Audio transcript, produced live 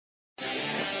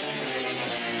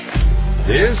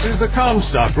This is the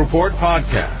Comstock Report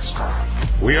podcast.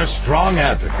 We are strong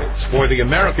advocates for the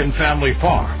American family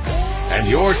farm and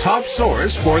your top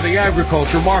source for the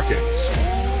agriculture markets.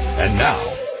 And now,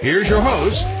 here's your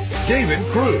host, David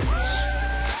Cruz.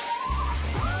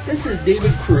 This is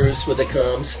David Cruz with the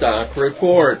Comstock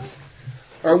Report.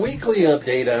 Our weekly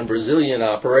update on Brazilian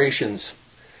operations.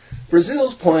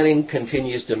 Brazil's planting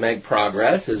continues to make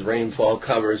progress as rainfall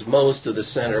covers most of the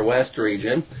center-west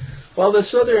region, while the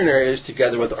southern areas,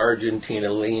 together with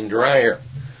Argentina, lean drier.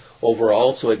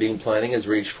 Overall, soybean planting has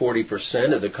reached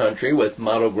 40% of the country, with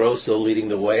Mato Grosso leading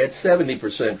the way at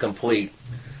 70% complete.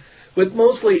 With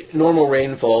mostly normal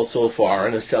rainfall so far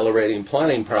and accelerating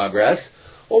planting progress,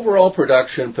 overall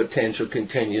production potential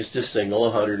continues to signal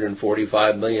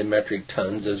 145 million metric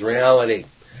tons as reality.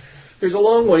 There's a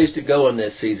long ways to go in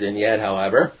this season yet,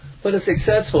 however, but a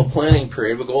successful planting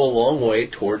period will go a long way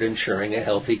toward ensuring a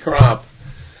healthy crop.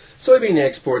 Soybean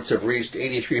exports have reached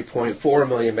 83.4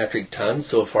 million metric tons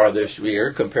so far this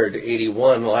year, compared to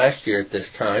 81 last year at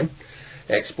this time.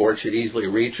 Exports should easily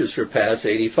reach or surpass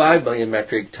 85 million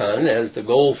metric ton as the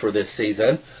goal for this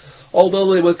season,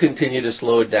 although they will continue to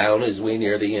slow down as we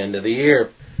near the end of the year.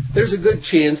 There's a good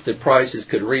chance that prices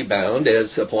could rebound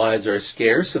as supplies are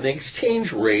scarce and the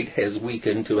exchange rate has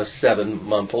weakened to a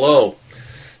 7-month low.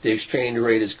 The exchange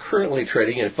rate is currently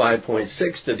trading at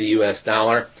 5.6 to the U.S.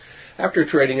 dollar, after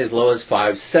trading as low as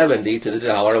 5.70 to the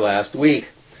dollar last week.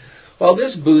 While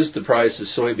this boosts the price of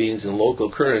soybeans in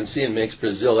local currency and makes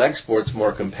Brazil exports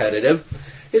more competitive,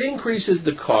 it increases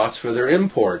the cost for their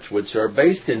imports, which are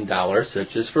based in dollars,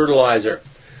 such as fertilizer.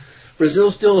 Brazil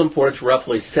still imports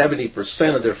roughly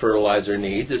 70% of their fertilizer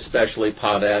needs, especially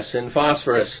potash and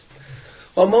phosphorus.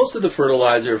 While most of the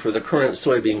fertilizer for the current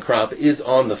soybean crop is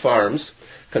on the farms,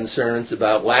 concerns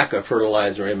about lack of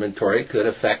fertilizer inventory could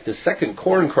affect the second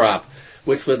corn crop,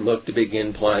 which would look to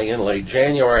begin planting in late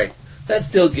January. That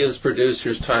still gives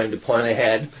producers time to plan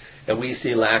ahead, and we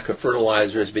see lack of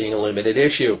fertilizer as being a limited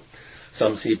issue.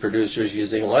 Some see producers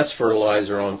using less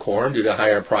fertilizer on corn due to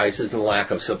higher prices and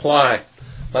lack of supply.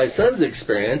 My son's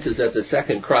experience is that the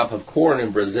second crop of corn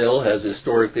in Brazil has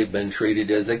historically been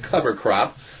treated as a cover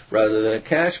crop rather than a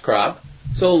cash crop,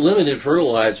 so limited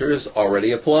fertilizer is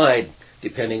already applied.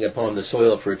 Depending upon the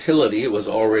soil fertility, it was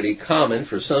already common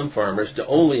for some farmers to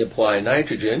only apply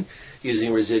nitrogen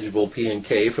using residual P and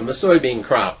K from the soybean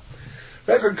crop.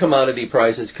 Record commodity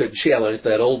prices could challenge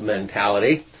that old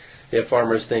mentality. If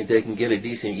farmers think they can get a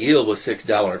decent yield with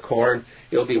 $6 corn,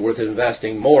 it'll be worth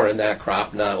investing more in that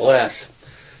crop, not less.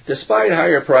 Despite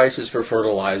higher prices for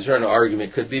fertilizer, an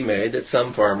argument could be made that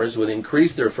some farmers would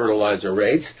increase their fertilizer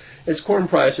rates as corn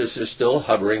prices are still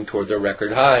hovering toward their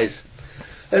record highs.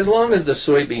 As long as the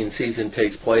soybean season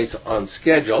takes place on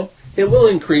schedule, it will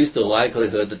increase the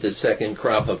likelihood that the second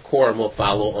crop of corn will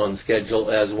follow on schedule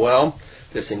as well.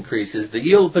 This increases the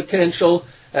yield potential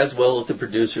as well as the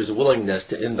producer's willingness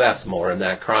to invest more in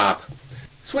that crop.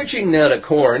 Switching now to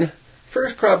corn,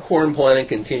 first crop corn planting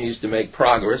continues to make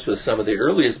progress with some of the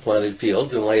earliest planted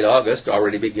fields in late August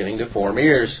already beginning to form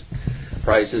ears.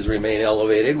 Prices remain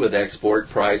elevated with export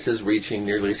prices reaching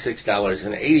nearly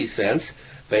 $6.80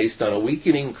 based on a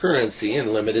weakening currency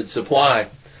and limited supply.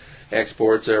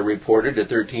 Exports are reported at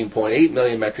 13.8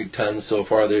 million metric tons so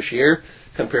far this year,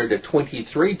 compared to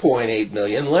 23.8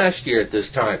 million last year at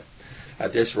this time.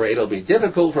 At this rate, it'll be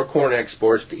difficult for corn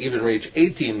exports to even reach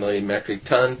 18 million metric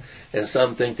ton, and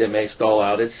some think they may stall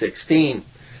out at 16.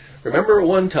 Remember, at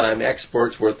one time,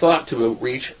 exports were thought to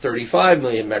reach 35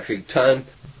 million metric ton,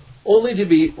 only to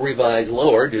be revised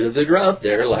lower due to the drought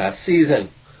there last season.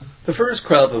 The first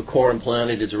crop of corn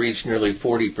planted has reached nearly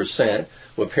 40%,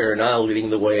 with Paraná leading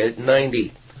the way at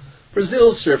 90%.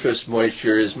 Brazil's surface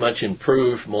moisture is much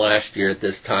improved from last year at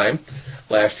this time.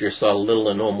 Last year saw little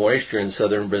and no moisture in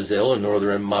southern Brazil and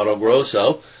northern Mato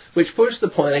Grosso, which pushed the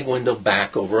planting window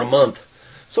back over a month.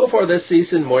 So far this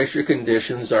season, moisture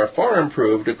conditions are far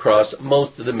improved across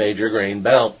most of the major grain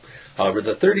belt. However,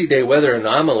 the 30-day weather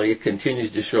anomaly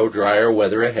continues to show drier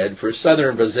weather ahead for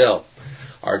southern Brazil.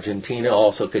 Argentina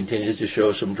also continues to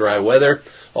show some dry weather,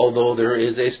 although there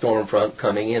is a storm front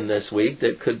coming in this week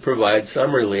that could provide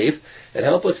some relief and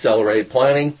help accelerate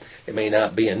planting. It may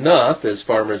not be enough as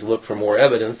farmers look for more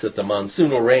evidence that the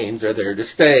monsoonal rains are there to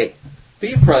stay.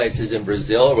 Beef prices in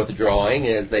Brazil are withdrawing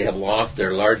as they have lost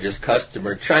their largest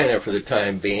customer, China, for the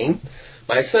time being.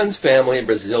 My son's family in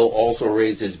Brazil also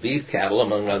raises beef cattle,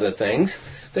 among other things.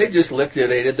 They just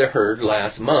liquidated the herd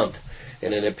last month,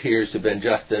 and it appears to have been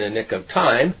just in a nick of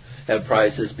time. Have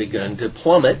prices begun to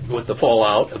plummet with the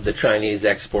fallout of the Chinese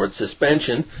export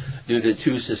suspension due to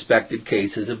 2 suspected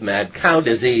cases of mad cow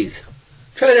disease.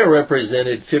 China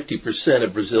represented 50%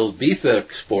 of Brazil's beef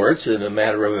exports in a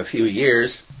matter of a few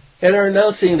years, and are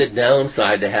now seeing the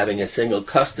downside to having a single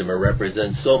customer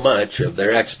represent so much of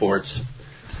their exports.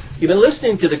 You've been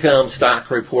listening to the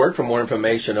Comstock Report. For more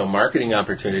information on marketing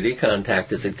opportunity,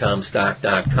 contact us at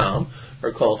Comstock.com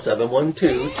or call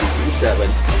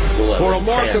 712-227-1110. For a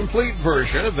more complete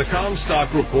version of the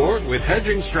Comstock Report with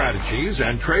hedging strategies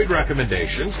and trade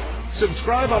recommendations,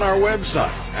 subscribe on our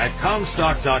website at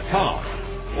Comstock.com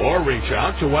or reach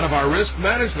out to one of our risk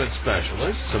management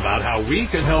specialists about how we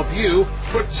can help you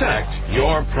protect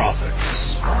your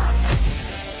profits.